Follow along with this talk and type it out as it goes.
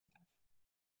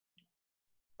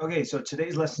Okay, so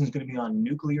today's lesson is going to be on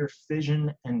nuclear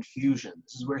fission and fusion.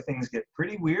 This is where things get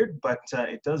pretty weird, but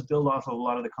it does build off of a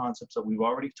lot of the concepts that we've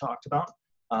already talked about.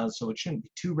 So it shouldn't be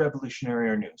too revolutionary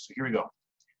or new. So here we go.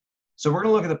 So we're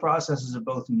going to look at the processes of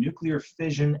both nuclear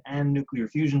fission and nuclear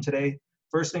fusion today.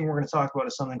 First thing we're going to talk about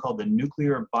is something called the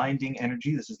nuclear binding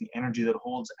energy. This is the energy that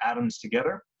holds atoms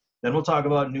together. Then we'll talk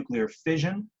about nuclear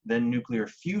fission, then nuclear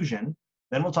fusion.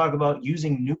 Then we'll talk about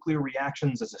using nuclear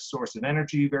reactions as a source of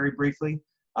energy very briefly.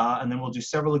 And then we'll do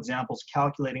several examples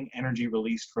calculating energy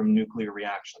released from nuclear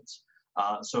reactions.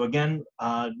 So again,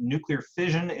 nuclear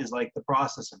fission is like the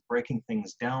process of breaking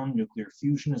things down. Nuclear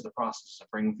fusion is the process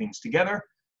of bringing things together.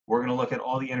 We're going to look at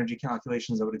all the energy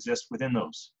calculations that would exist within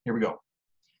those. Here we go.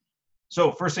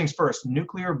 So first things first,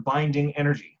 nuclear binding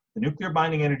energy. The nuclear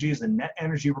binding energy is the net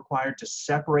energy required to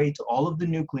separate all of the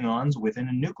nucleons within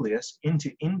a nucleus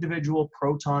into individual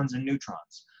protons and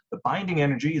neutrons. The binding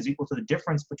energy is equal to the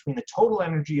difference between the total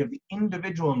energy of the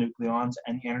individual nucleons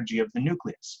and the energy of the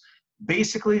nucleus.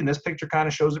 Basically, and this picture kind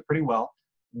of shows it pretty well,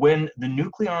 when the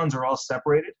nucleons are all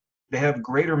separated, they have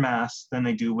greater mass than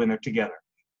they do when they're together.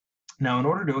 Now, in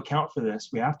order to account for this,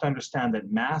 we have to understand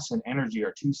that mass and energy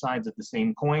are two sides of the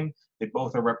same coin. They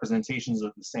both are representations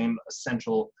of the same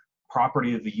essential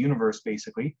property of the universe,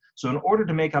 basically. So in order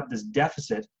to make up this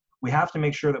deficit, we have to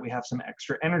make sure that we have some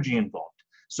extra energy involved.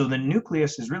 So the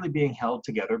nucleus is really being held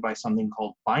together by something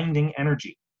called binding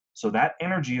energy. So that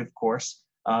energy, of course,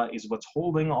 is what's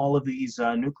holding all of these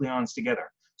nucleons together.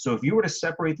 So if you were to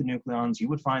separate the nucleons, you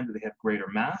would find that they have greater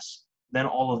mass than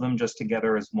all of them just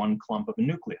together as one clump of a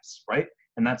nucleus, right?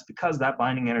 And that's because that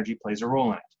binding energy plays a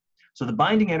role in it. So the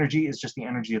binding energy is just the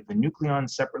energy of the nucleons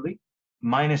separately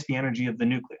minus the energy of the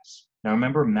nucleus. Now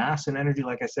remember, mass and energy,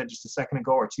 like I said just a second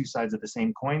ago, are two sides of the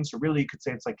same coin. So really you could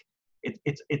say it's like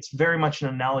it's very much an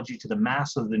analogy to the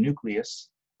mass of the nucleus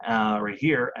right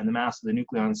here and the mass of the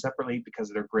nucleons separately because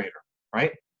they're greater,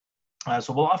 right?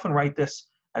 So we'll often write this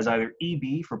as either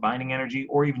EB for binding energy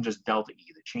or even just delta E,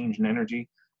 the change in energy.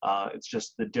 It's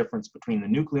just the difference between the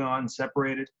nucleons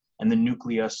separated and the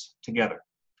nucleus together,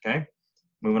 okay?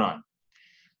 Moving on.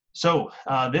 So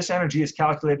this energy is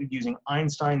calculated using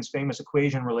Einstein's famous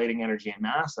equation relating energy and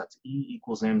mass. That's E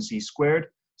equals mc squared.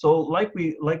 So like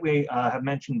we have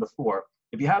mentioned before,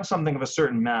 if you have something of a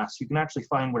certain mass, you can actually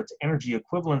find what its energy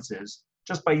equivalence is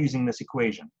just by using this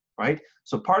equation, right?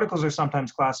 So particles are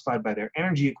sometimes classified by their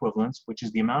energy equivalence, which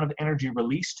is the amount of energy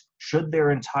released should their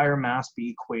entire mass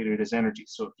be equated as energy.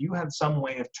 So if you had some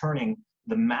way of turning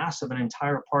the mass of an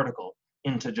entire particle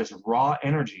into just raw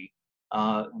energy,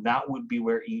 that would be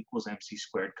where E equals mc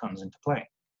squared comes into play,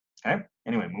 okay?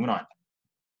 Anyway, moving on.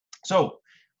 So,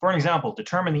 for an example,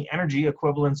 determine the energy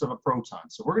equivalence of a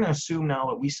proton. So we're going to assume now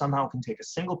that we somehow can take a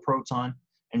single proton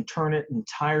and turn it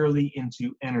entirely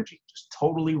into energy, just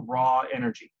totally raw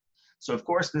energy. So of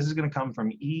course, this is going to come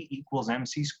from E equals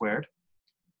mc squared.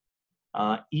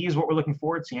 E is what we're looking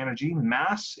for, it's the energy.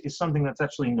 Mass is something that's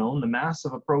actually known. The mass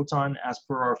of a proton, as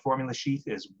per our formula sheet,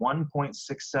 is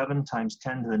 1.67 times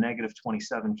 10 to the negative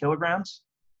 27 kilograms.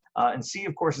 And C,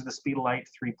 of course, is the speed of light,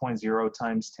 3.0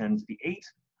 times 10 to the 8.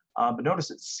 But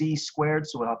notice it's c squared,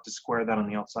 so we'll have to square that on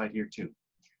the outside here too.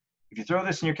 If you throw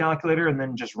this in your calculator and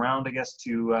then just round, I guess,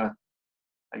 to,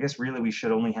 I guess really we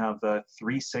should only have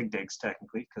 3 sig digs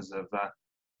technically because of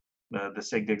the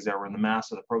sig digs that were in the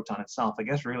mass of the proton itself. I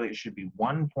guess really it should be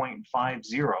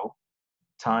 1.50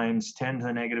 times 10 to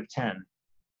the negative 10.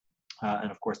 And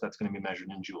of course that's going to be measured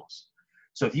in joules.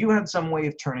 So if you had some way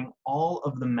of turning all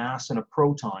of the mass in a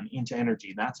proton into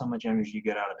energy, that's how much energy you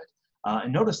get out of it.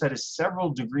 And notice that is several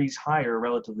degrees higher,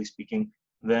 relatively speaking,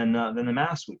 than the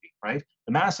mass would be, right?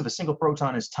 The mass of a single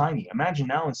proton is tiny. Imagine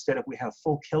now instead if we have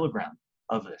full kilogram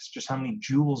of this, just how many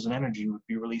joules of energy would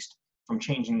be released from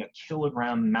changing a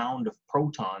kilogram mound of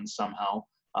protons somehow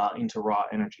into raw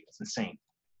energy. It's insane.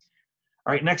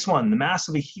 All right, next one, the mass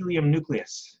of a helium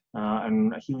nucleus.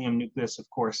 And a helium nucleus, of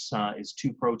course, is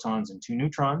 2 protons and 2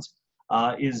 neutrons,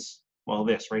 is, well,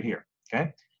 this right here,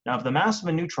 okay? Now, if the mass of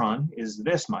a neutron is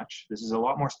this much, this is a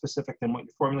lot more specific than what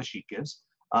your formula sheet gives,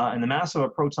 and the mass of a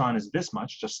proton is this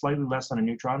much, just slightly less than a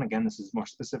neutron, again, this is more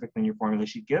specific than your formula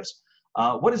sheet gives,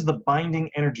 what is the binding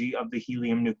energy of the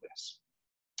helium nucleus?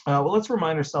 Well, let's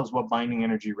remind ourselves what binding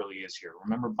energy really is here.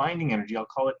 Remember, binding energy, I'll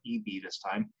call it EB this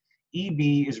time.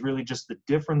 EB is really just the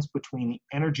difference between the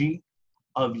energy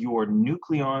of your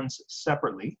nucleons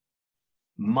separately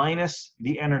minus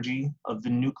the energy of the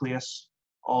nucleus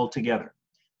altogether.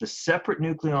 The separate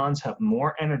nucleons have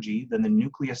more energy than the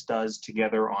nucleus does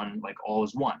together on like all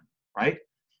as one, right?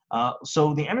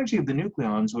 So the energy of the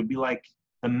nucleons would be like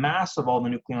the mass of all the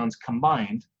nucleons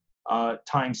combined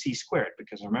times c squared,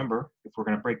 because remember, if we're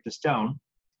going to break this down,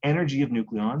 energy of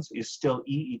nucleons is still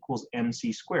E equals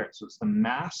mc squared. So it's the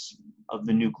mass of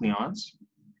the nucleons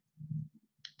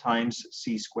times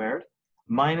c squared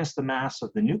minus the mass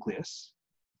of the nucleus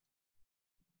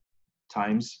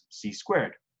times c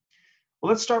squared. Well,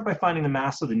 let's start by finding the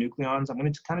mass of the nucleons. I'm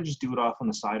going to kind of just do it off on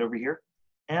the side over here.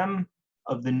 M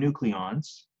of the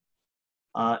nucleons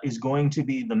is going to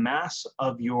be the mass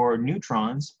of your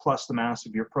neutrons plus the mass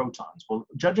of your protons. Well,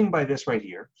 judging by this right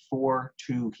here, 4,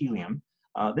 2 helium,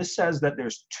 this says that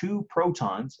there's 2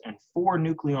 protons and 4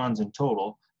 nucleons in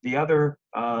total. The other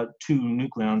 2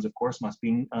 nucleons, of course, must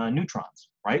be neutrons,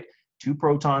 right? 2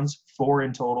 protons, 4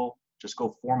 in total. Just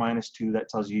go 4 minus 2. That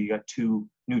tells you got 2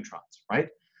 neutrons, right?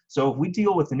 So if we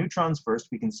deal with the neutrons first,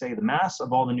 we can say the mass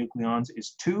of all the nucleons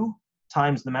is 2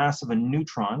 times the mass of a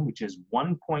neutron, which is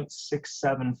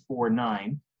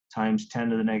 1.6749 times 10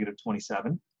 to the negative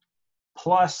 27,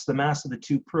 plus the mass of the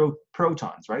 2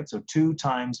 protons, right? So 2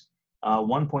 times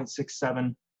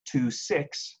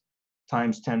 1.6726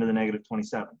 times 10 to the negative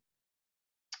 27.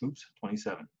 Oops,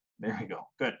 27. There we go.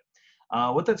 Good.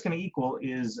 What that's going to equal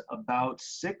is about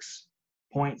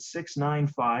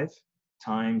 6.695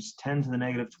 times 10 to the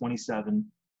negative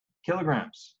 27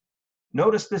 kilograms.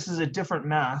 Notice this is a different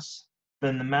mass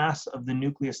than the mass of the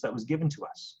nucleus that was given to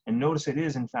us. And notice it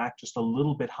is, in fact, just a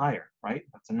little bit higher, right?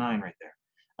 That's a 9 right there.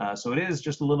 So it is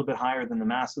just a little bit higher than the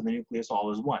mass of the nucleus,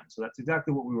 all is 1. So that's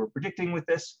exactly what we were predicting with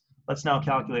this. Let's now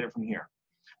calculate it from here.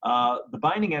 The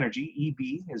binding energy, EB,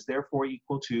 is therefore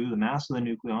equal to the mass of the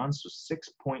nucleons, so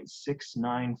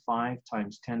 6.695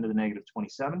 times 10 to the negative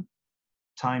 27,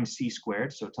 times c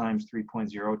squared, so times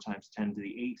 3.0 times 10 to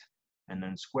the 8, and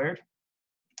then squared,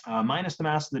 minus the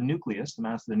mass of the nucleus. The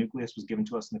mass of the nucleus was given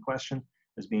to us in the question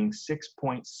as being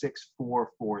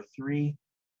 6.6443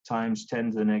 times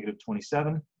 10 to the negative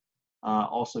 27,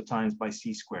 also times by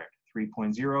c squared,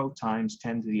 3.0 times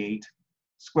 10 to the 8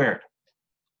 squared.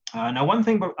 Now, one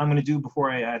thing I'm going to do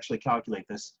before I actually calculate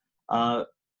this,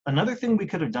 another thing we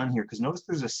could have done here, because notice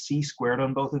there's a c squared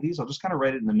on both of these. I'll just kind of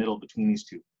write it in the middle between these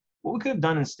two. What we could have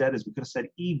done instead is we could have said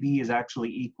EB is actually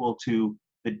equal to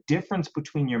the difference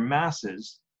between your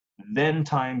masses, then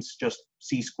times just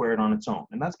c squared on its own.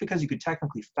 And that's because you could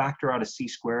technically factor out a c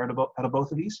squared out of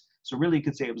both of these. So really you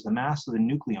could say it was the mass of the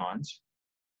nucleons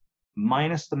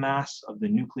minus the mass of the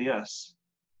nucleus,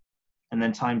 and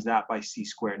then times that by c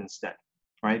squared instead,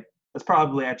 right? That's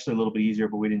probably actually a little bit easier,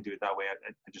 but we didn't do it that way.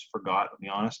 I just forgot, to be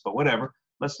honest, but whatever.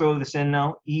 Let's throw this in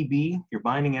now. EB, your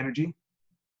binding energy,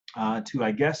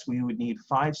 I guess we would need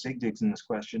 5 sig digs in this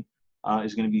question,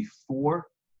 is going to be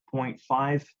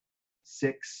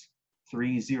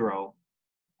 4.5630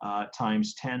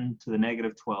 times 10 to the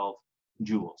negative 12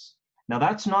 joules. Now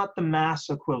that's not the mass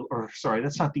equivalent, or sorry,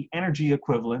 that's not the energy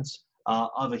equivalence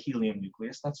of a helium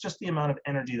nucleus. That's just the amount of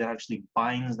energy that actually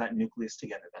binds that nucleus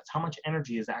together. That's how much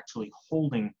energy is actually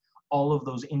holding all of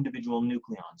those individual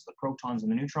nucleons, the protons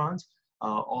and the neutrons,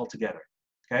 all together,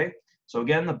 okay? So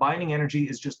again, the binding energy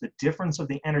is just the difference of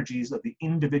the energies of the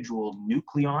individual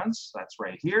nucleons, that's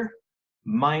right here,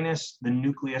 minus the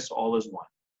nucleus all as 1,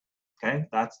 okay?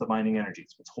 That's the binding energy,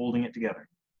 it's what's holding it together.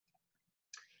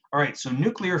 All right, so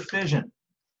nuclear fission.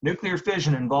 Nuclear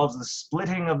fission involves the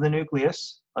splitting of the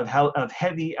nucleus of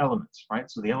heavy elements, right?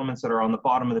 So the elements that are on the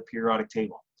bottom of the periodic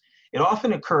table. It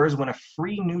often occurs when a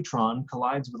free neutron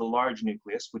collides with a large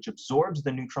nucleus, which absorbs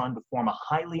the neutron to form a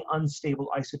highly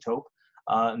unstable isotope,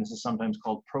 and this is sometimes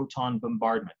called proton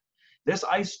bombardment. This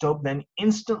isotope then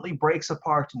instantly breaks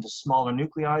apart into smaller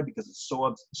nuclei because it's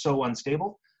so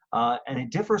unstable, and it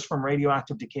differs from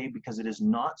radioactive decay because it is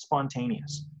not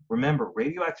spontaneous. Remember,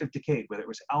 radioactive decay, whether it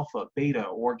was alpha, beta,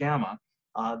 or gamma,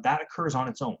 that occurs on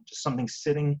its own, just something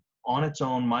sitting on its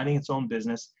own, minding its own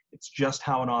business. It's just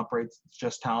how it operates. It's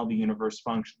just how the universe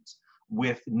functions.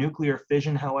 With nuclear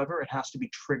fission, however, it has to be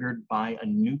triggered by a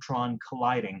neutron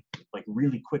colliding like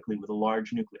really quickly with a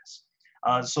large nucleus.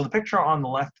 So the picture on the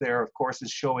left there, of course,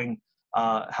 is showing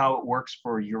how it works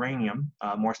for uranium,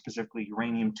 more specifically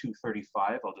uranium-235.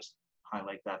 I'll just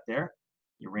highlight that there,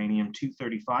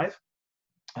 uranium-235.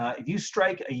 If you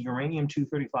strike a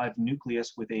uranium-235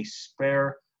 nucleus with a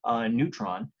spare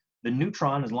neutron, the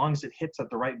neutron, as long as it hits at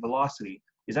the right velocity,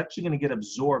 is actually going to get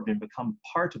absorbed and become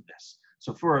part of this.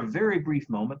 So for a very brief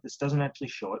moment, this doesn't actually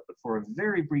show it, but for a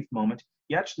very brief moment,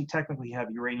 you actually technically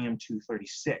have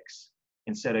uranium-236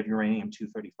 instead of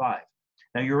uranium-235.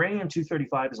 Now,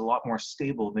 uranium-235 is a lot more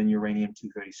stable than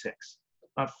uranium-236.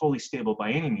 Not fully stable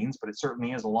by any means, but it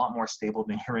certainly is a lot more stable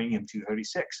than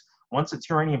uranium-236. Once it's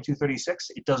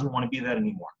uranium-236, it doesn't want to be that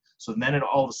anymore. So then it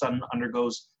all of a sudden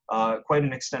undergoes quite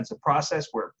an extensive process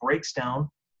where it breaks down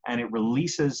and it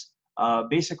releases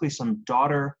basically some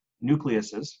daughter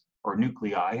nucleuses, or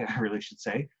nuclei, I really should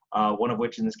say, one of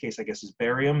which in this case, I guess, is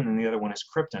barium, and then the other one is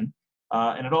krypton.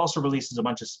 And it also releases a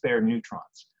bunch of spare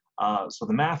neutrons. So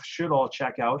the math should all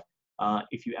check out.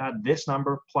 If you add this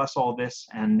number plus all this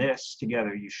and this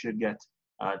together, you should get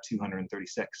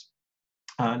 236.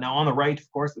 Now on the right,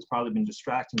 of course, that's probably been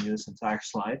distracting you this entire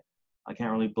slide. I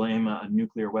can't really blame a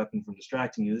nuclear weapon from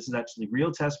distracting you. This is actually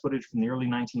real test footage from the early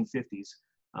 1950s,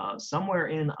 somewhere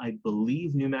in, I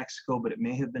believe, New Mexico, but it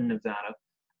may have been Nevada.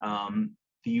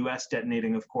 The US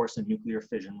detonating, of course, a nuclear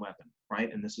fission weapon,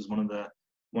 right? And this is one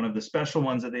of the special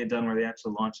ones that they had done where they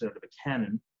actually launched it out of a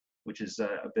cannon, which is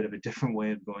a bit of a different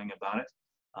way of going about it,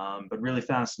 but really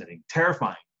fascinating,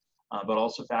 terrifying, but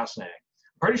also fascinating.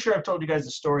 Pretty sure I've told you guys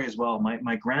the story as well.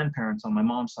 My grandparents on my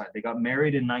mom's side, they got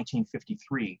married in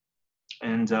 1953.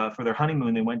 And for their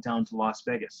honeymoon, they went down to Las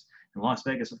Vegas. And Las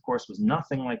Vegas, of course, was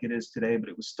nothing like it is today, but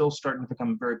it was still starting to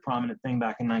become a very prominent thing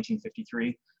back in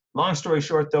 1953. Long story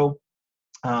short, though,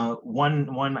 I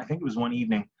think it was one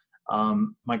evening,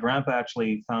 my grandpa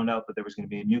actually found out that there was going to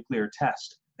be a nuclear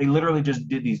test. They literally just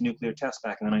did these nuclear tests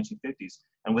back in the 1950s.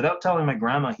 And without telling my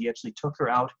grandma, he actually took her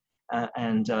out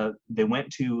and they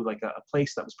went to like a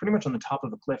place that was pretty much on the top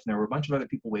of a cliff. And there were a bunch of other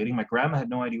people waiting. My grandma had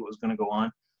no idea what was going to go on.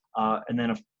 And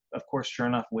then, of course, sure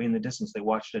enough, way in the distance, they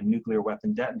watched a nuclear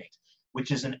weapon detonate,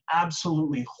 which is an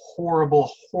absolutely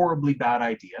horrible, horribly bad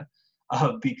idea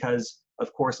because,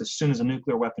 of course, as soon as a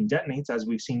nuclear weapon detonates, as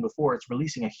we've seen before, it's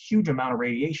releasing a huge amount of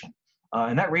radiation.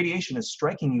 And that radiation is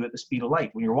striking you at the speed of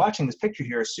light. When you're watching this picture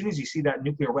here, as soon as you see that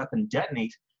nuclear weapon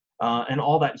detonate and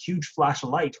all that huge flash of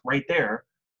light right there,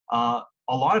 a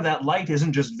lot of that light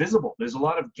isn't just visible. There's a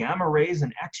lot of gamma rays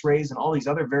and X-rays and all these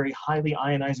other very highly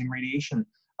ionizing radiation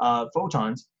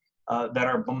photons that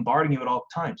are bombarding you at all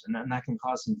times. And that can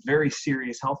cause some very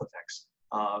serious health effects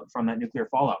from that nuclear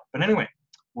fallout. But anyway,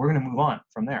 we're going to move on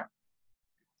from there.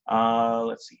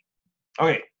 Let's see.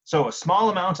 Okay, so a small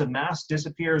amount of mass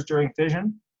disappears during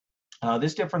fission.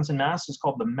 This difference in mass is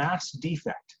called the mass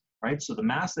defect, right? So the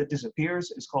mass that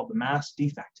disappears is called the mass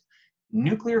defect.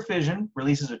 Nuclear fission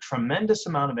releases a tremendous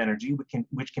amount of energy,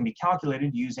 which can be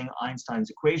calculated using Einstein's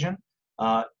equation.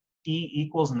 E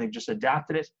equals, and they've just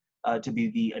adapted it to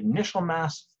be the initial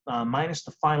mass minus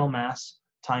the final mass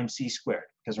times c squared.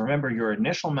 Because remember, your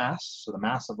initial mass, so the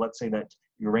mass of, let's say, that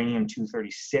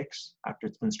uranium-236 after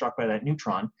it's been struck by that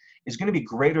neutron, is going to be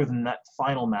greater than that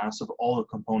final mass of all the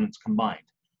components combined.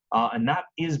 And that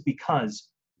is because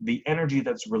the energy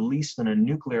that's released in a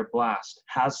nuclear blast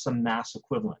has some mass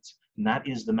equivalence. And that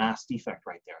is the mass defect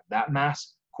right there. That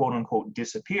mass, quote unquote,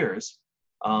 disappears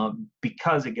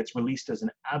because it gets released as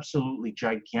an absolutely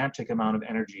gigantic amount of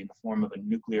energy in the form of a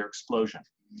nuclear explosion.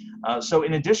 So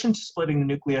in addition to splitting the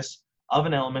nucleus of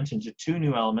an element into two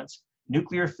new elements,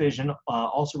 nuclear fission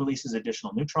also releases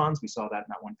additional neutrons. We saw that in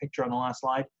that one picture on the last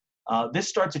slide. This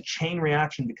starts a chain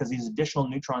reaction because these additional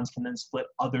neutrons can then split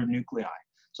other nuclei.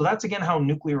 So that's again how a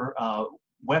nuclear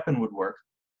weapon would work.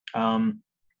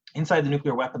 Inside the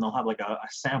nuclear weapon, they'll have like a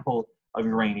sample of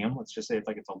uranium. Let's just say it's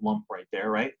like it's a lump right there,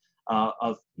 right?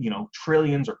 Of, you know,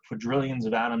 trillions or quadrillions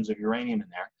of atoms of uranium in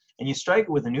there. And you strike it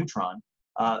with a neutron,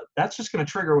 that's just going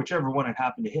to trigger whichever one it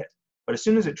happened to hit. But as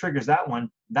soon as it triggers that one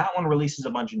releases a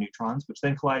bunch of neutrons, which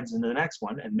then collides into the next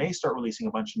one, and they start releasing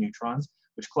a bunch of neutrons,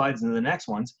 which collides into the next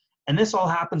ones. And this all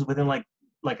happens within like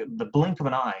the blink of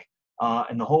an eye.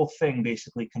 And the whole thing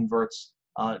basically converts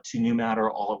to new matter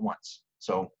all at once.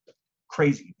 So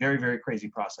crazy, very, very crazy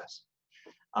process.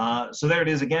 So there it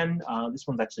is again. This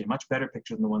one's actually a much better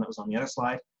picture than the one that was on the other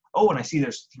slide. Oh, and I see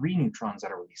there's 3 neutrons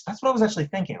that are released. That's what I was actually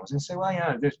thinking. I was going to say, well,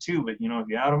 yeah, there's 2, but you know, if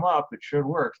you add them up, it should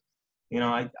work. You know,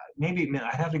 I'd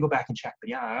have to go back and check. But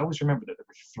yeah, I always remember that there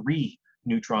were 3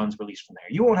 neutrons released from there.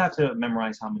 You won't have to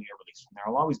memorize how many are released from there.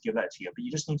 I'll always give that to you, but you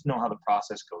just need to know how the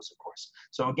process goes, of course.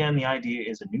 So again, the idea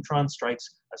is a neutron strikes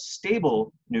a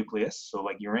stable nucleus, so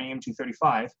like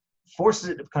uranium-235, forces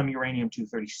it to become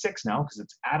uranium-236 now because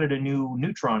it's added a new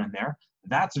neutron in there.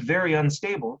 That's very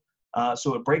unstable,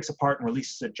 so it breaks apart and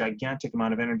releases a gigantic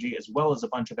amount of energy as well as a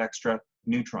bunch of extra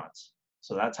neutrons.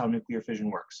 So that's how nuclear fission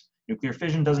works. Nuclear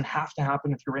fission doesn't have to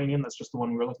happen with uranium. That's just the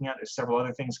one we're looking at. There's several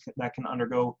other things that can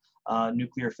undergo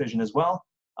nuclear fission as well,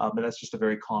 but that's just a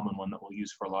very common one that we'll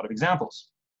use for a lot of examples.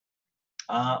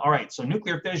 All right, so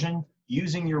nuclear fission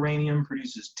using uranium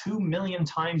produces 2 million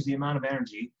times the amount of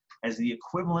energy as the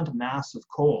equivalent mass of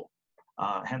coal.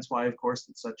 Hence why, of course,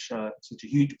 it's such a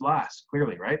huge blast,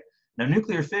 clearly, right? Now,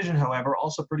 nuclear fission, however,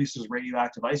 also produces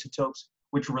radioactive isotopes,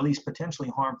 which release potentially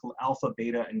harmful alpha,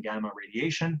 beta, and gamma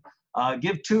radiation.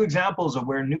 Give 2 examples of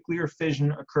where nuclear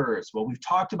fission occurs. Well, we've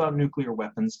talked about nuclear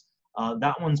weapons.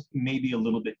 That one's maybe a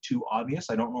little bit too obvious.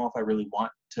 I don't know if I really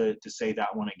want to say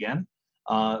that one again.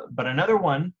 But another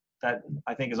one that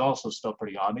I think is also still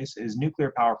pretty obvious is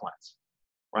nuclear power plants,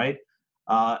 right?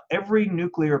 Every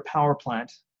nuclear power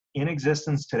plant in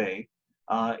existence today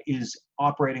is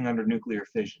operating under nuclear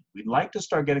fission. We'd like to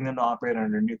start getting them to operate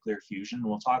under nuclear fusion, and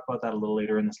we'll talk about that a little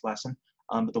later in this lesson.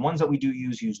 But the ones that we do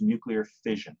use nuclear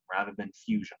fission rather than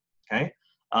fusion, okay?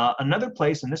 Another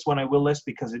place, and this one I will list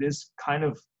because it is kind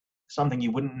of something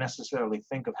you wouldn't necessarily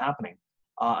think of happening.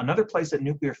 Another place that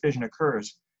nuclear fission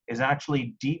occurs is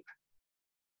actually deep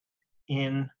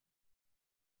in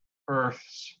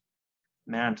Earth's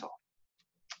mantle.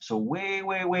 So way,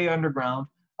 way, way underground,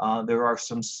 there are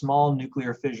some small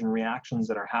nuclear fission reactions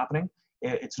that are happening.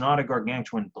 It's not a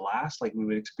gargantuan blast like we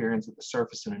would experience at the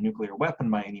surface in a nuclear weapon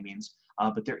by any means,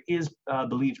 but there is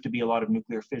believed to be a lot of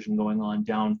nuclear fission going on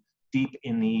down deep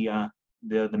in the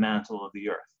mantle of the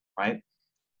Earth, right?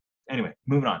 Anyway,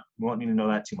 moving on. We won't need to know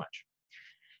that too much.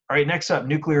 All right, next up,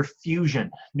 nuclear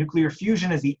fusion. Nuclear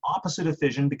fusion is the opposite of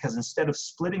fission because instead of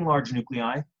splitting large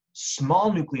nuclei,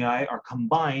 small nuclei are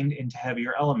combined into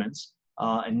heavier elements.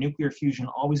 And nuclear fusion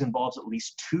always involves at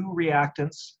least two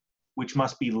reactants, which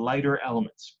must be lighter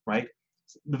elements, right?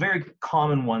 The very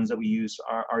common ones that we use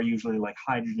are usually like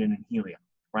hydrogen and helium,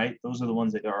 right? Those are the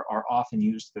ones that are often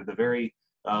used. They're the very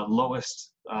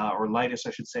lowest or lightest,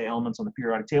 I should say, elements on the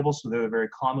periodic table. So they're the very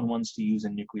common ones to use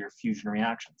in nuclear fusion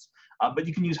reactions. But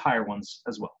you can use higher ones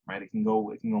as well, right? It can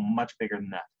go much bigger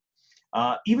than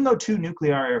that. Even though two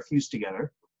nuclei are fused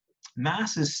together,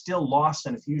 mass is still lost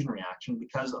in a fusion reaction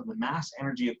because of the mass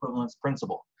energy equivalence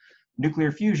principle.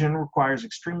 Nuclear fusion requires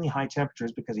extremely high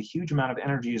temperatures because a huge amount of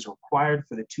energy is required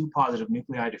for the two positive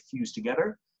nuclei to fuse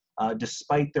together,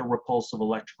 despite their repulsive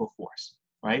electrical force,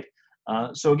 right?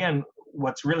 So again,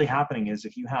 what's really happening is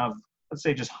if you have, let's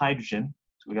say, just hydrogen,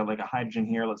 so we got like a hydrogen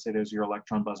here, let's say there's your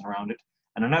electron buzzing around it,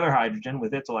 and another hydrogen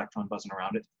with its electron buzzing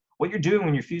around it. What you're doing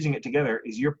when you're fusing it together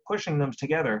is you're pushing them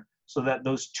together so that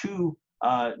those two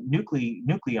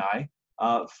nuclei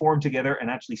form together and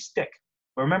actually stick.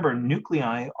 But remember,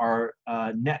 nuclei are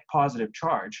net positive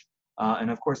charge,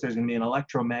 and of course there's going to be an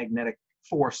electromagnetic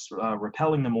force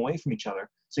repelling them away from each other.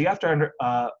 So you have to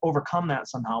overcome that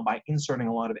somehow by inserting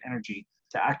a lot of energy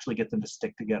to actually get them to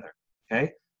stick together,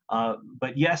 okay?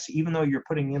 But yes, even though you're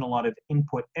putting in a lot of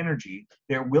input energy,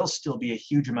 there will still be a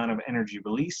huge amount of energy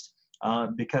released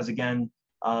because again,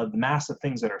 the mass of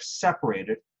things that are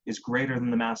separated is greater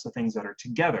than the mass of things that are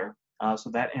together, so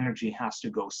that energy has to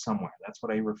go somewhere. That's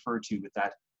what I refer to with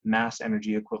that mass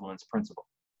energy equivalence principle.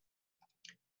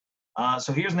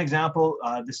 So here's an example.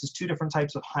 This is two different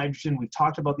types of hydrogen. We've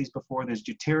talked about these before. There's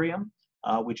deuterium,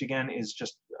 which again is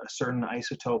just a certain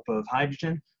isotope of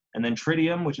hydrogen, and then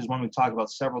tritium, which is one we've talked about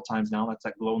several times now. That's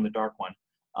that glow-in-the-dark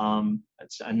one.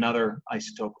 It's another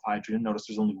isotope of hydrogen. Notice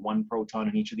there's only one proton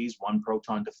in each of these. One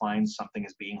proton defines something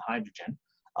as being hydrogen.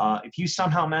 If you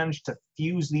somehow manage to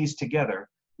fuse these together,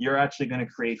 you're actually going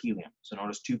to create helium. So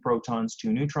notice two protons,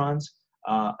 two neutrons.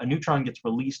 A neutron gets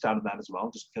released out of that as well,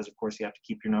 just because, of course, you have to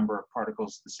keep your number of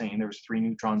particles the same. There's 3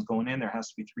 neutrons going in. There has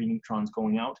to be 3 neutrons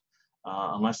going out,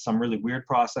 unless some really weird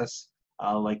process,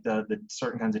 like the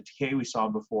certain kinds of decay we saw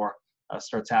before,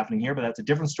 starts happening here. But that's a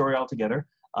different story altogether.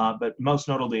 But most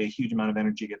notably, a huge amount of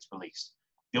energy gets released.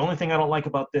 The only thing I don't like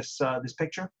about this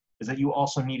picture is that you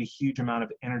also need a huge amount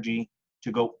of energy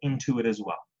to go into it as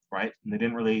well, right? And they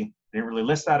didn't really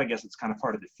list that. I guess it's kind of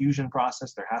part of the fusion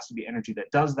process. There has to be energy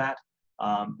that does that.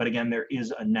 But again, there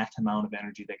is a net amount of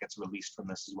energy that gets released from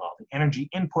this as well. The energy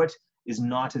input is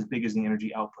not as big as the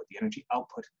energy output. The energy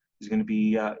output is going to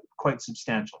be quite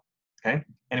substantial, okay?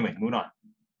 Anyway, moving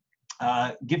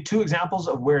on. Give 2 examples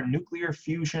of where nuclear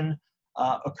fusion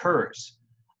occurs.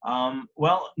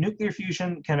 Well, nuclear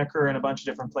fusion can occur in a bunch of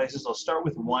different places. I'll start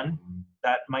with one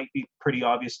that might be pretty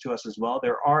obvious to us as well.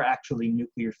 There are actually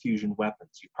nuclear fusion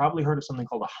weapons. You've probably heard of something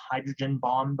called a hydrogen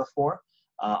bomb before.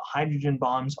 Hydrogen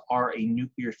bombs are a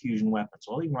nuclear fusion weapon.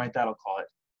 So I'll even write that, I'll call it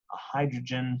a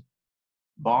hydrogen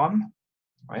bomb,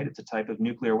 right? It's a type of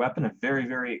nuclear weapon, a very,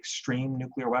 very extreme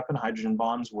nuclear weapon. Hydrogen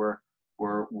bombs were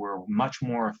much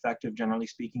more effective, generally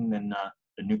speaking, than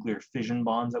the nuclear fission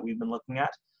bombs that we've been looking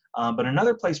at. But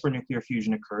another place where nuclear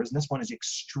fusion occurs, and this one is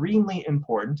extremely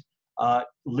important,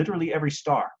 literally every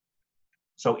star.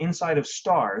 So inside of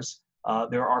stars,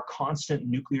 there are constant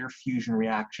nuclear fusion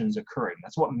reactions occurring.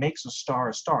 That's what makes a star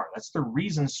a star. That's the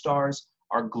reason stars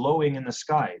are glowing in the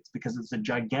sky. It's because it's a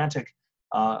gigantic,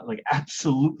 like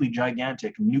absolutely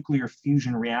gigantic nuclear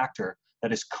fusion reactor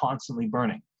that is constantly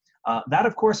burning. That,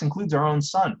 of course, includes our own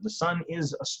sun. The sun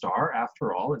is a star,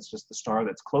 after all. It's just the star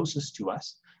that's closest to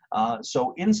us.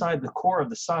 So inside the core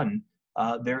of the sun,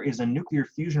 there is a nuclear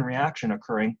fusion reaction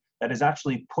occurring that is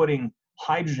actually putting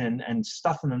hydrogen and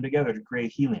stuffing them together to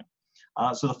create helium.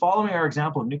 So the following are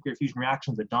examples of nuclear fusion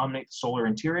reactions that dominate the solar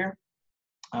interior.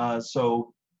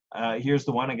 Here's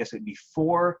the one. I guess it'd be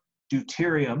 4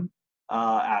 deuterium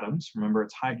atoms. Remember,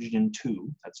 it's hydrogen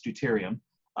 2. That's deuterium.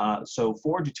 So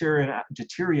 4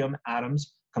 deuterium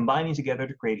atoms combining together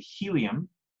to create helium.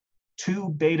 2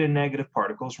 beta negative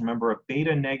particles. Remember, a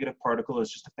beta negative particle is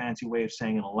just a fancy way of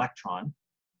saying an electron.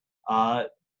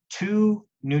 2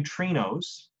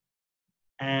 neutrinos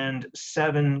and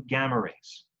 7 gamma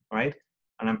rays, right?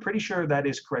 And I'm pretty sure that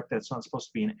is correct, that it's not supposed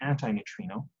to be an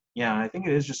antineutrino. Yeah, I think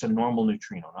it is just a normal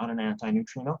neutrino, not an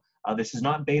antineutrino. This is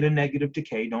not beta negative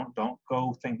decay. Don't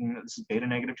go thinking that this is beta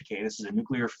negative decay. This is a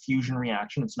nuclear fusion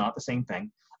reaction. It's not the same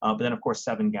thing. But then, of course,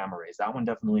 7 gamma rays. That one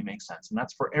definitely makes sense. And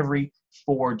that's for every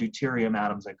 4 deuterium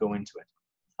atoms that go into it.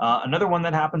 Another one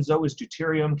that happens, though, is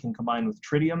deuterium can combine with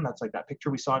tritium. That's like that picture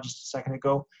we saw just a second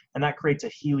ago. And that creates a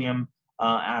helium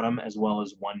atom as well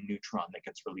as 1 neutron that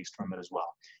gets released from it as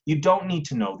well. You don't need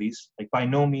to know these. Like, by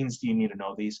no means do you need to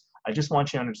know these. I just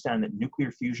want you to understand that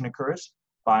nuclear fusion occurs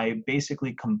by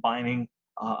basically combining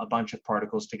a bunch of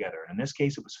particles together. And in this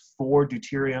case, it was 4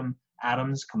 deuterium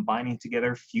atoms combining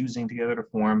together, fusing together to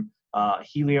form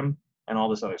helium and all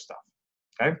this other stuff.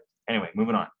 Okay? Anyway,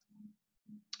 moving on.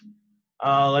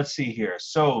 Let's see here.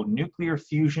 So nuclear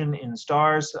fusion in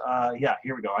stars. Yeah,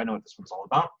 here we go. I know what this one's all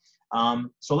about.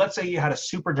 So let's say you had a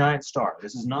supergiant star.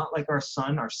 This is not like our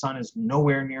sun. Our sun is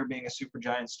nowhere near being a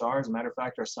supergiant star. As a matter of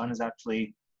fact, our sun is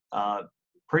actually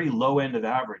pretty low end of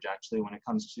average, actually, when it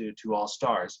comes to all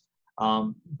stars.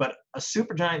 But a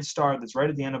supergiant star that's right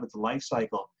at the end of its life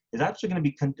cycle is actually going to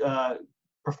be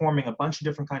performing a bunch of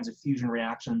different kinds of fusion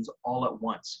reactions all at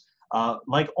once.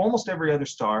 Like almost every other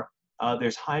star,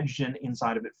 there's hydrogen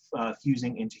inside of it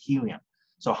fusing into helium.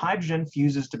 So hydrogen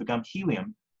fuses to become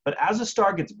helium. But as a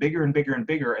star gets bigger and bigger and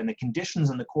bigger, and the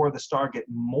conditions in the core of the star get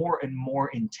more and more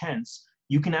intense,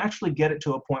 you can actually get it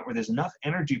to a point where there's enough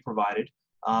energy provided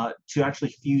to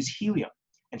actually fuse helium.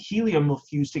 And helium will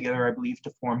fuse together, I believe,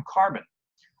 to form carbon.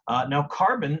 Now,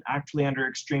 carbon, actually under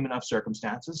extreme enough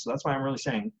circumstances, so that's why I'm really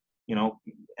saying, you know,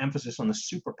 emphasis on the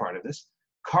super part of this,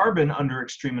 carbon under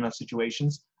extreme enough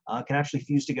situations can actually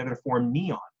fuse together to form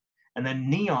neon. And then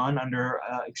neon under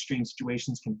extreme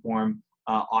situations can form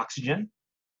oxygen,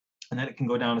 and then it can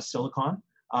go down to silicon.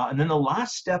 And then the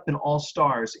last step in all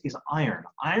stars is iron.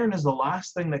 Iron is the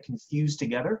last thing that can fuse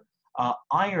together.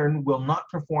 Iron will not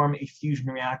perform a fusion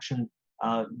reaction,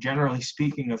 generally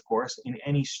speaking, of course, in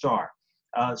any star.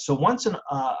 So once a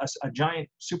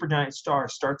supergiant star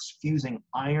starts fusing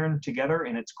iron together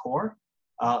in its core,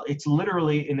 it's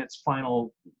literally in its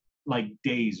final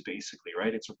days, basically,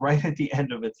 right? It's right at the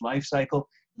end of its life cycle.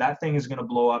 That thing is going to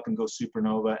blow up and go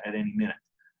supernova at any minute.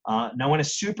 Now, when a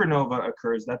supernova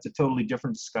occurs, that's a totally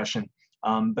different discussion.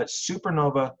 But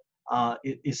supernova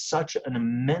is such an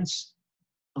immense,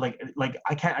 I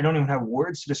don't even have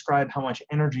words to describe how much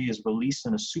energy is released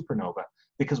in a supernova.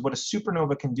 Because what a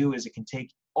supernova can do is it can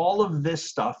take all of this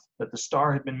stuff that the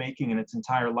star had been making in its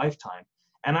entire lifetime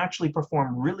and actually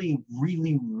perform really,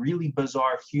 really, really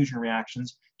bizarre fusion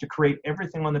reactions to create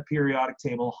everything on the periodic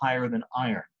table higher than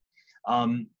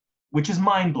iron, which is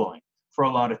mind-blowing for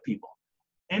a lot of people.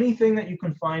 Anything that you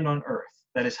can find on Earth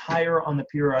that is higher on the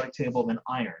periodic table than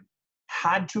iron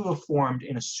had to have formed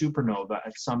in a supernova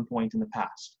at some point in the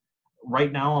past.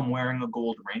 Right now, I'm wearing a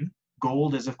gold ring.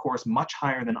 Gold is, of course, much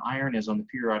higher than iron is on the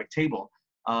periodic table.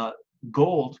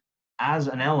 Gold, as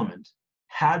an element,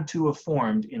 had to have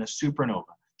formed in a supernova,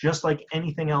 just like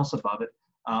anything else above it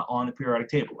on the periodic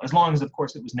table, as long as, of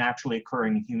course, it was naturally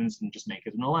occurring and humans didn't just make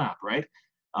it in a lab, right?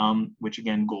 Which,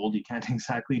 again, gold, you can't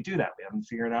exactly do that. We haven't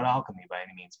figured out alchemy by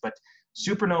any means. But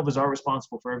supernovas are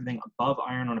responsible for everything above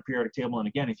iron on a periodic table. And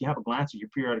again, if you have a glance at your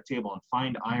periodic table and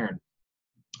find iron,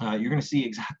 you're going to see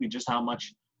exactly just how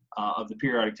much of the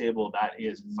periodic table that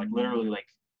is. It's like literally like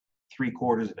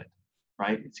 3/4 of it,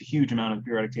 right? It's a huge amount of the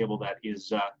periodic table that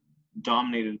is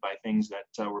dominated by things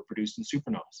that were produced in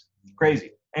supernovas.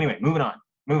 Crazy. Anyway, moving on.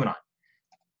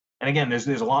 And again, there's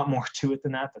a lot more to it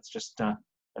than that. That's just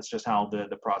how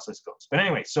the process goes. But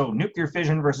anyway, so nuclear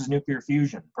fission versus nuclear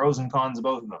fusion, pros and cons of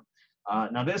both of them.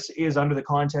 Now this is under the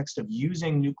context of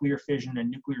using nuclear fission and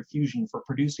nuclear fusion for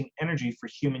producing energy for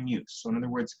human use. So in other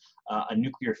words, a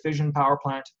nuclear fission power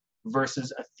plant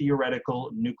versus a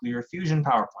theoretical nuclear fusion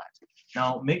power plant.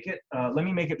 Now let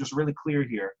me make it just really clear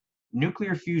here.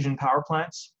 Nuclear fusion power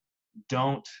plants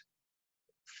don't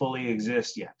fully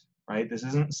exist yet, right? This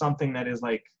isn't something that is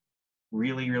like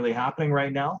really, really happening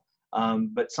right now.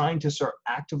 But scientists are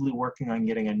actively working on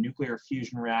getting a nuclear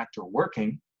fusion reactor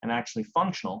working and actually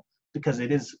functional because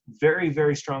it is very,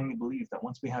 very strongly believed that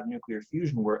once we have nuclear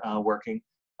fusion working,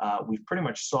 we've pretty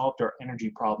much solved our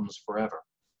energy problems forever.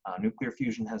 Nuclear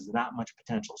fusion has that much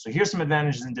potential. So here's some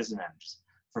advantages and disadvantages.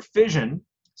 For fission,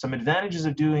 some advantages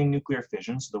of doing nuclear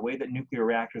fission, so the way that nuclear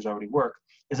reactors already work,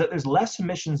 is that there's less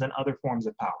emissions than other forms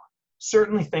of power.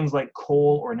 Certainly things like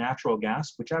coal or natural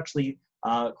gas, which actually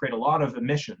create a lot of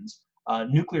emissions,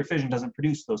 nuclear fission doesn't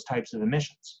produce those types of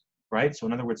emissions, right? So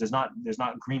in other words, there's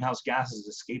not greenhouse gases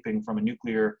escaping from a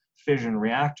nuclear fission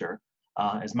reactor,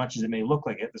 as much as it may look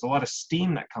like it. There's a lot of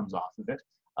steam that comes off of it,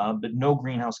 but no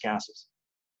greenhouse gases.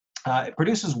 It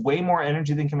produces way more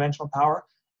energy than conventional power.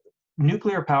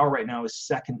 Nuclear power right now is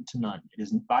second to none. It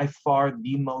is by far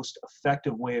the most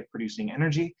effective way of producing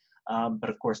energy, but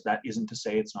of course that isn't to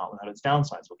say it's not without its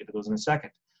downsides. We'll get to those in a second.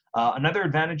 Another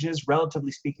advantage is,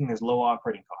 relatively speaking, there's low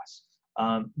operating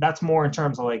costs. That's more in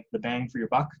terms of like the bang for your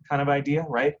buck kind of idea,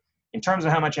 right? In terms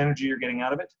of how much energy you're getting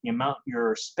out of it, the amount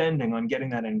you're spending on getting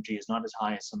that energy is not as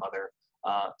high as some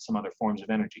other forms of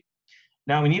energy.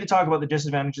 Now we need to talk about the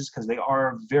disadvantages because they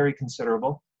are very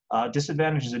considerable.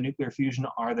 Disadvantages of nuclear fusion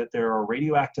are that there are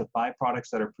radioactive byproducts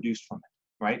that are produced from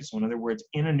it, right? So in other words,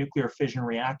 in a nuclear fission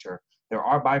reactor, there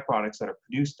are byproducts that are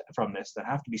produced from this that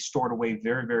have to be stored away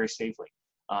very, very safely.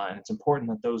 And it's important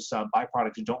that those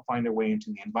byproducts don't find their way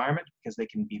into the environment because they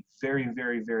can be very,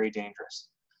 very, very dangerous.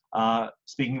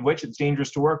 Speaking of which, it's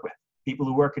dangerous to work with. People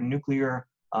who work in nuclear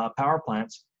power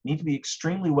plants need to be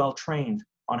extremely well trained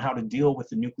on how to deal with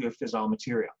the nuclear fissile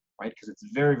material, right? Because it's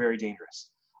very, very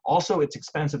dangerous. Also, it's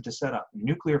expensive to set up. A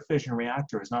nuclear fission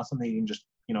reactor is not something you can just,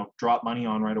 drop money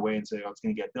on right away and say, oh, it's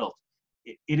going to get built.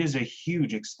 It is a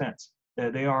huge expense.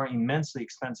 They are immensely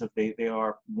expensive. They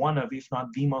are one of, if not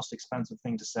the most expensive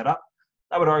thing to set up.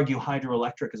 I would argue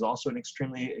hydroelectric is also an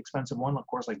extremely expensive one. Of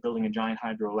course, like building a giant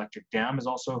hydroelectric dam is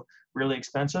also really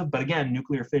expensive. But again,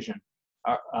 nuclear fission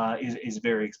is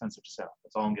very expensive to set up.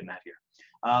 That's all I'm getting at here.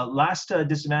 Last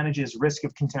disadvantage is risk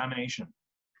of contamination.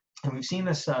 And we've seen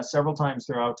this several times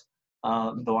throughout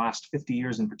the last 50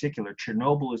 years in particular.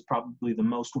 Chernobyl is probably the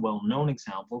most well-known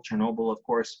example. Chernobyl, of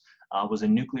course, was a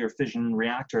nuclear fission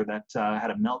reactor that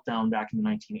had a meltdown back in the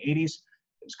 1980s.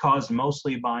 It was caused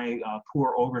mostly by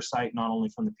poor oversight, not only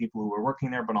from the people who were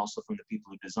working there, but also from the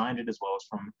people who designed it, as well as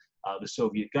from the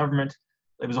Soviet government.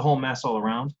 It was a whole mess all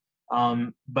around.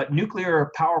 But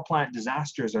nuclear power plant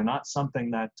disasters are not something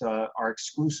that are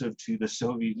exclusive to the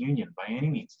Soviet Union by any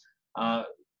means.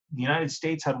 The United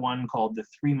States had one called the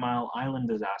 3 Mile Island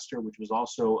disaster, which was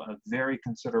also a very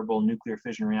considerable nuclear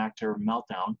fission reactor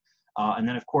meltdown. And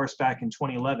then, of course, back in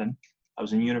 2011, I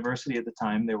was in university at the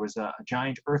time, there was a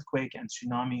giant earthquake and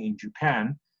tsunami in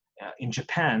Japan,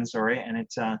 and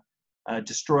it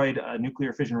destroyed a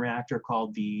nuclear fission reactor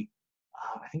called the,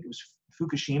 I think it was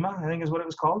Fukushima, I think is what it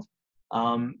was called.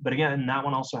 But again, that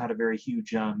one also had a very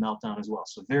huge meltdown as well.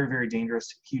 So very, very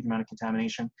dangerous, huge amount of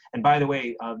contamination. And by the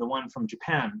way, the one from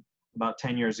Japan about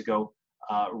 10 years ago,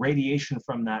 radiation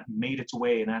from that made its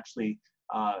way and actually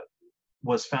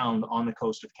was found on the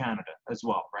coast of Canada as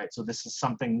well, right? So this is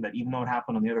something that even though it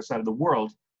happened on the other side of the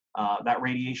world, that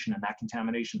radiation and that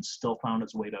contamination still found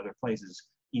its way to other places,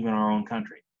 even our own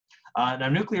country. Now,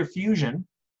 nuclear fusion,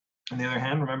 on the other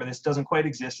hand, remember this doesn't quite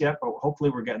exist yet, but hopefully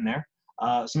we're getting there.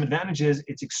 Some advantages,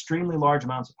 it's extremely large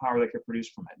amounts of power that get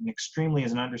produced from it, and extremely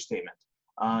is an understatement.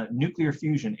 Nuclear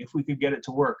fusion, if we could get it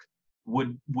to work,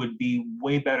 would be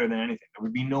way better than anything. There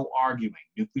would be no arguing.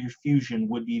 Nuclear fusion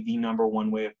would be the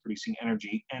 #1 way of producing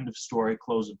energy. End of story,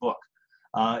 close the book.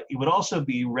 It would also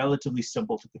be relatively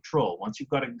simple to control. Once you've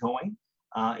got it going,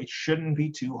 it shouldn't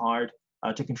be too hard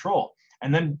to control.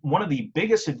 And then one of the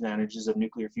biggest advantages of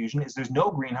nuclear fusion is there's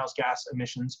no greenhouse gas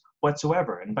emissions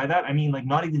whatsoever. And by that, I mean like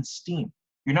not even steam.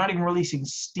 You're not even releasing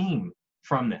steam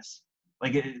from this.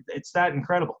 Like it's that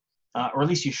incredible, or at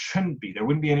least you shouldn't be. There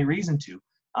wouldn't be any reason to.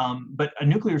 But a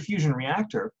nuclear fusion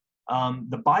reactor,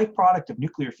 the byproduct of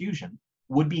nuclear fusion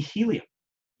would be helium.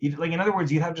 Like in other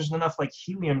words, you'd have just enough like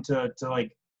helium to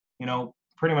like,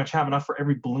 pretty much have enough for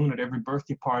every balloon at every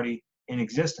birthday party in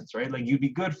existence, right? Like you'd be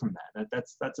good from that.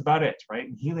 That's about it, right?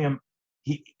 And helium,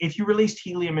 if you released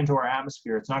helium into our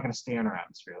atmosphere, it's not going to stay in our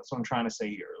atmosphere. That's what I'm trying to say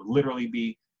here. It'll literally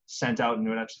be sent out and it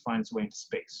would actually find its way into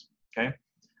space, okay?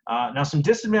 Now, some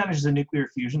disadvantages of nuclear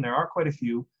fusion, there are quite a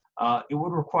few. It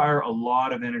would require a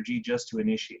lot of energy just to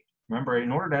initiate. Remember,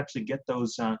 in order to actually get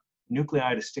those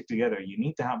nuclei to stick together, you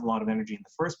need to have a lot of energy in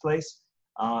the first place.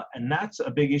 And that's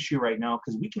a big issue right now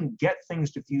because we can get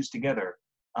things to fuse together,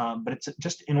 but it's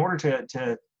just in order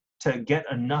to get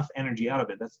enough energy out of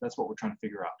it, that's what we're trying to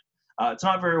figure out. It's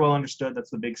not very well understood. That's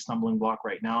the big stumbling block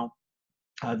right now.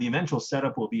 The eventual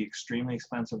setup will be extremely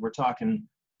expensive. We're talking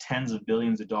tens of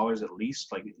billions of dollars at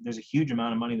least. Like, there's a huge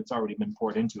amount of money that's already been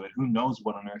poured into it. Who knows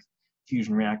what on earth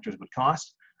fusion reactors would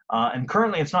cost? And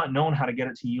currently, it's not known how to get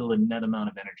it to yield a net amount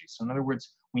of energy. So in other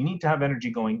words, we need to have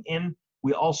energy going in.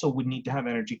 We also would need to have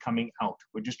energy coming out.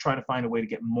 We're just trying to find a way to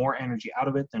get more energy out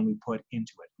of it than we put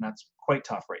into it. And that's quite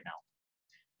tough right now.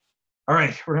 All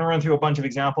right, we're going to run through a bunch of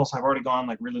examples. I've already gone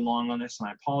like really long on this, and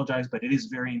I apologize, but it is a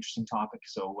very interesting topic.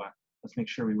 So let's make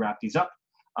sure we wrap these up.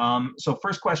 So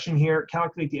first question here,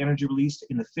 calculate the energy released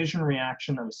in the fission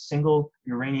reaction of a single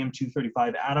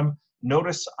uranium-235 atom.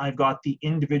 Notice I've got the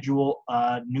individual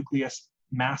nucleus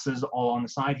masses all on the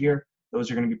side here.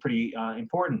 Those are going to be pretty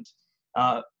important.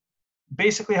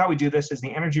 Basically, how we do this is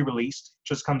the energy released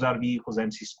just comes out of E equals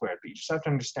mc squared. But you just have to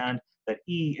understand that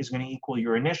E is going to equal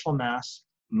your initial mass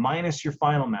minus your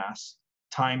final mass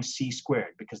times c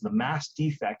squared, because the mass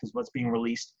defect is what's being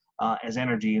released as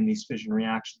energy in these fission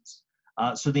reactions.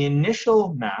 So the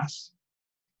initial mass,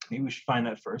 maybe we should find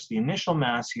that first. The initial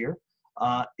mass here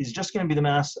is just going to be the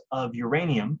mass of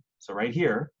uranium, so right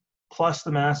here, plus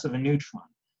the mass of a neutron.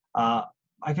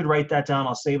 I could write that down.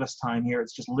 I'll save us time here.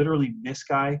 It's just literally this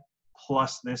guy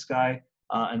plus this guy,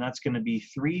 and that's going to be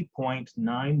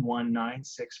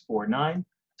 3.919649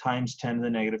 times 10 to the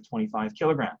negative 25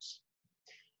 kilograms.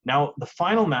 Now, the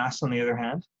final mass, on the other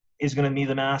hand, is going to be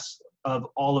the mass of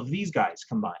all of these guys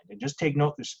combined. And just take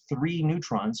note, there's 3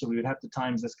 neutrons, so we would have to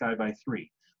times this guy by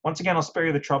 3. Once again, I'll spare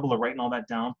you the trouble of writing all that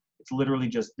down. It's literally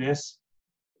just this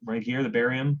right here, the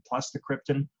barium, plus the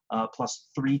krypton, plus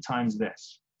 3 times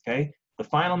this, okay? The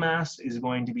final mass is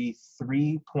going to be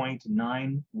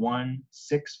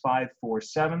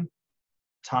 3.916547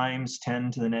 times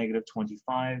 10 to the negative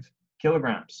 25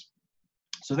 kilograms.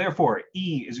 So therefore,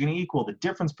 E is going to equal the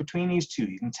difference between these two.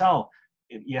 You can tell,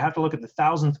 you have to look at the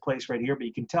thousandth place right here, but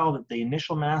you can tell that the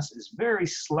initial mass is very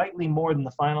slightly more than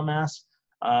the final mass.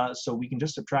 So we can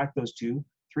just subtract those two.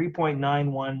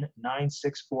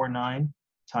 3.919649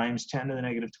 times 10 to the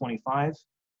negative 25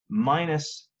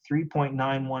 minus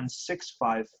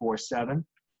 3.916547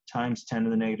 times 10 to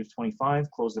the negative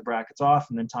 25. Close the brackets off,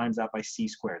 and then times that by c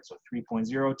squared. So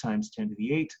 3.0 times 10 to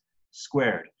the 8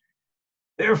 squared.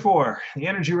 Therefore, the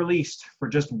energy released for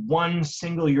just one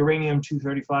single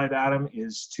uranium-235 atom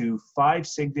is to 5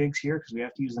 sig digs here, because we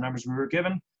have to use the numbers we were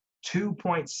given,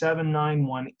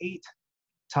 2.7918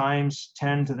 times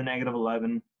 10 to the negative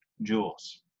 11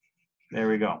 joules. There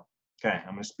we go. Okay,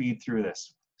 I'm going to speed through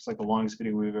this. It's like the longest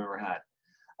video we've ever had.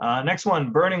 Next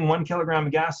one, burning 1 kilogram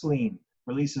of gasoline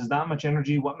releases that much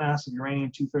energy. What mass of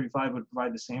uranium-235 would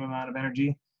provide the same amount of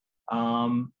energy?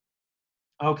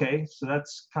 Okay, so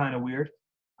that's kind of weird.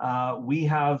 We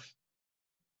have,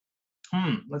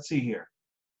 let's see here.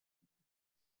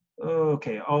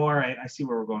 Okay, oh, all right, I see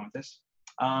where we're going with this.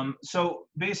 So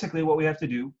basically what we have to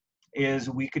do is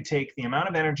we could take the amount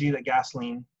of energy that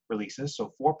gasoline releases,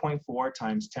 so 4.4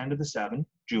 times 10 to the 7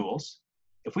 joules.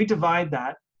 If we divide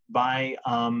that by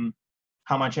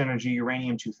how much energy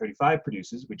uranium-235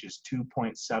 produces, which is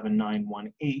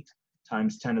 2.7918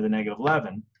 times 10 to the negative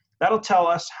 11, that'll tell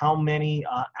us how many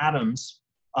atoms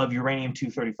of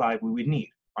uranium-235 we would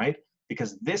need, right?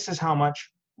 Because this is how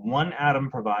much one atom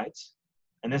provides,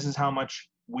 and this is how much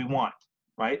we want,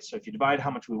 right? So if you divide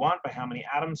how much we want by how many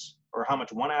atoms, or how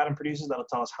much one atom produces, that'll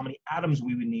tell us how many atoms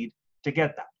we would need to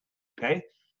get that, okay?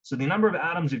 So the number of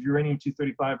atoms of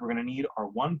uranium-235 we're going to need are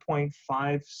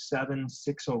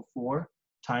 1.57604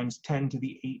 times 10 to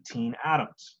the 18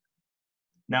 atoms.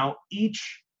 Now,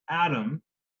 each atom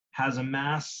has a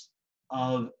mass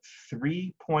of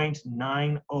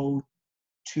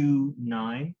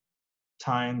 3.9029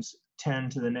 times 10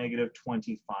 to the negative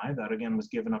 25. That again was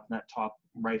given up in that top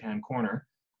right-hand corner.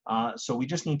 So we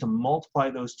just need to multiply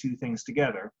those two things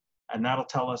together, and that'll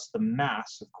tell us the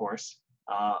mass, of course,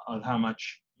 of how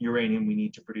much uranium we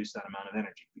need to produce that amount of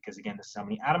energy. Because again, this is how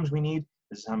many atoms we need,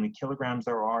 this is how many kilograms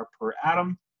there are per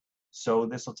atom, so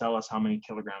this will tell us how many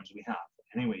kilograms we have.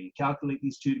 Anyway, you calculate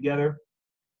these two together.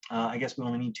 I guess we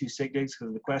only need 2 sig digs because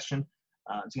of the question.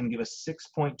 It's going to give us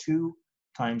 6.2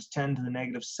 times 10 to the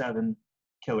negative 7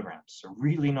 kilograms. So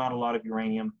really not a lot of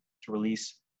uranium to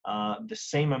release the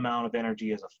same amount of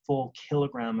energy as a full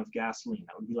kilogram of gasoline.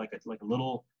 That would be like a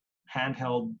little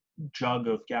handheld jug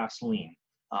of gasoline.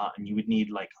 And you would need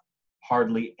like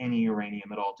hardly any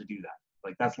uranium at all to do that.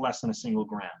 Like that's less than a single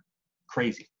gram.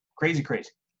 Crazy, crazy,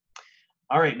 crazy.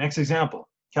 All right, next example.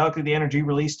 Calculate the energy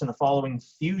released in the following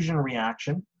fusion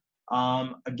reaction.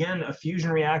 Again, a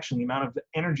fusion reaction, the amount of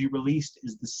energy released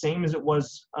is the same as it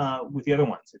was with the other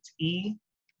ones. It's E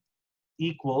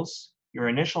equals your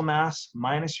initial mass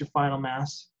minus your final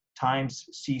mass times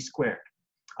c squared.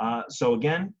 So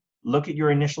again, Look at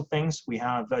your initial things. We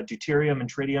have deuterium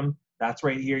and tritium. That's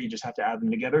right here. You just have to add them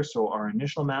together. So our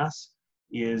initial mass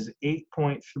is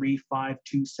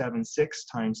 8.35276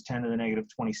 times 10 to the negative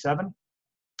 27.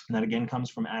 And that again comes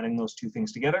from adding those two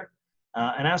things together.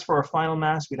 And as for our final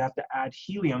mass, we'd have to add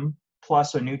helium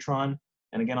plus a neutron.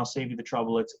 And again, I'll save you the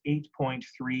trouble. It's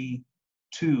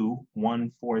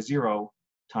 8.32140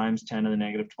 times 10 to the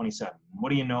negative 27. What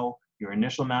do you know? Your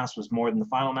initial mass was more than the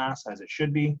final mass, as it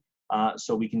should be.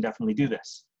 So we can definitely do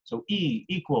this. So E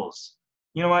equals,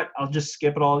 you know what? I'll just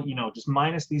skip it all. Just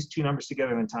minus these two numbers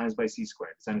together and then times by c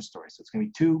squared. It's end of story. So it's going to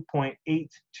be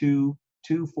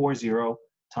 2.82240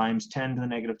 times 10 to the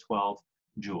negative 12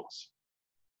 joules.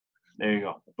 There you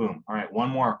go. Boom. All right. One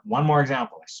more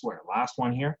example. I swear. Last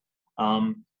one here.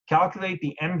 Calculate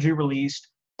the energy released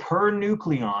per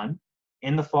nucleon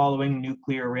in the following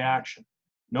nuclear reaction.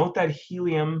 Note that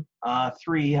helium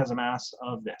 3 has a mass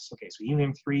of this. Okay, so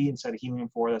helium 3 instead of helium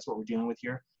 4, that's what we're dealing with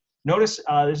here. Notice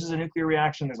this is a nuclear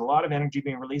reaction. There's a lot of energy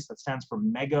being released. That stands for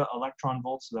mega electron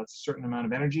volts, so that's a certain amount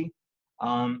of energy.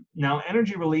 Now,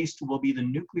 energy released will be the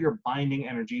nuclear binding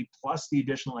energy plus the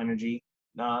additional energy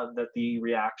that the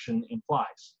reaction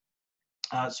implies.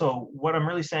 So what I'm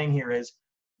really saying here is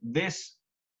this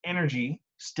energy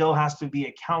still has to be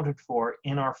accounted for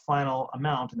in our final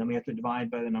amount, and then we have to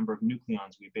divide by the number of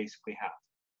nucleons we basically have.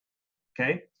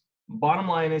 Okay? Bottom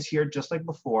line is here, just like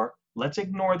before, let's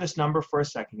ignore this number for a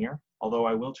second here, although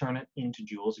I will turn it into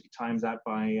joules. If you times that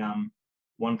by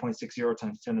 1.60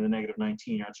 times 10 to the negative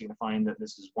 19, you're actually going to find that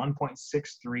this is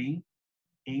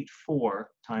 1.6384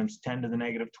 times 10 to the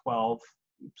negative 12,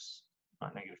 oops,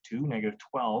 not negative 2, negative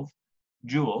 12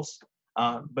 joules.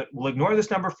 But we'll ignore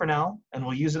this number for now, and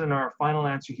we'll use it in our final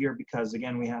answer here because,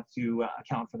 again, we have to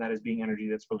account for that as being energy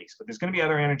that's released. But there's going to be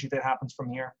other energy that happens from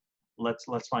here. Let's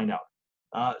find out.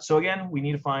 So again, we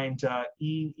need to find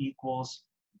E equals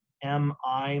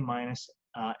mi minus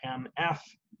mf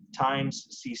times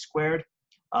c squared.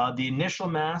 The initial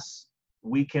mass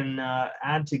we can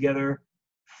add together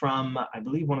from, I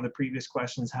believe one of the previous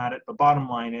questions had it, but bottom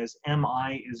line is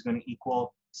mi is going to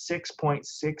equal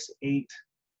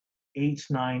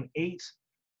 6.68898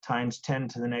 times 10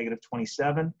 to the negative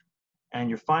 27. And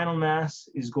your final mass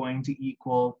is going to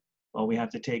equal, well, we have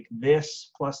to take this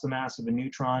plus the mass of a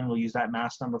neutron. We'll use that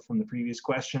mass number from the previous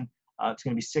question. It's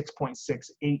going to be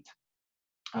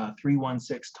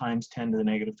 6.68316 times 10 to the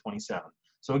negative 27.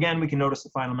 So again, we can notice the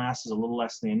final mass is a little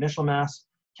less than the initial mass.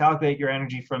 Calculate your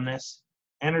energy from this.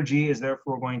 Energy is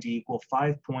therefore going to equal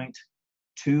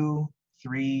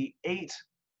 5.238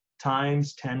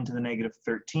 times 10 to the negative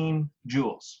 13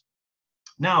 joules.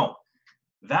 Now,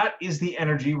 that is the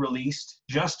energy released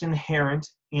just inherent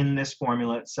in this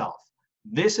formula itself.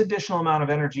 This additional amount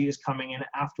of energy is coming in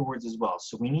afterwards as well.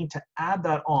 So we need to add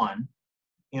that on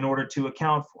in order to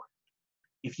account for it.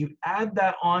 If you add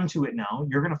that onto it now,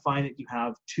 you're going to find that you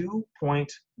have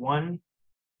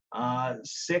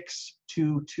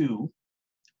 2.1622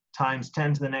 times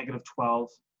 10 to the negative 12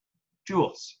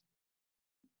 joules.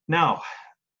 Now,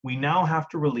 we now have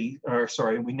to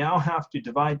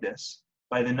divide this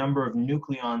by the number of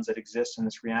nucleons that exist in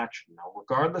this reaction. Now,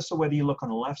 regardless of whether you look on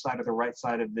the left side or the right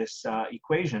side of this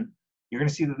equation, you're going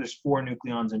to see that there's 4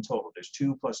 nucleons in total. There's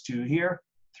 2 plus 2 here,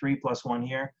 3 plus 1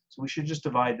 here. So we should just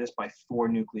divide this by 4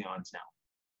 nucleons now.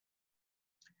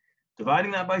 Dividing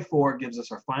that by 4 gives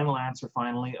us our final answer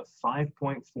finally of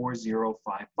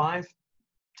 5.4055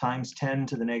 times 10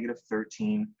 to the negative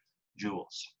 13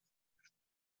 joules.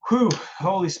 Whew,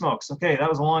 holy smokes. Okay, that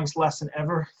was the longest lesson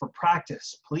ever. For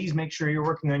practice, please make sure you're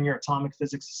working on your atomic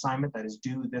physics assignment that is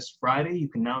due this Friday. You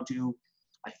can now do,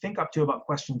 I think, up to about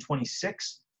question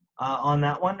 26 on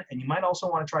that one. And you might also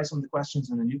want to try some of the questions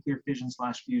in the nuclear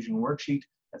fission/fusion worksheet.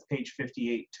 That's page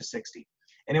 58 to 60.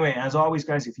 Anyway, as always,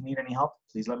 guys, if you need any help,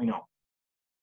 please let me know.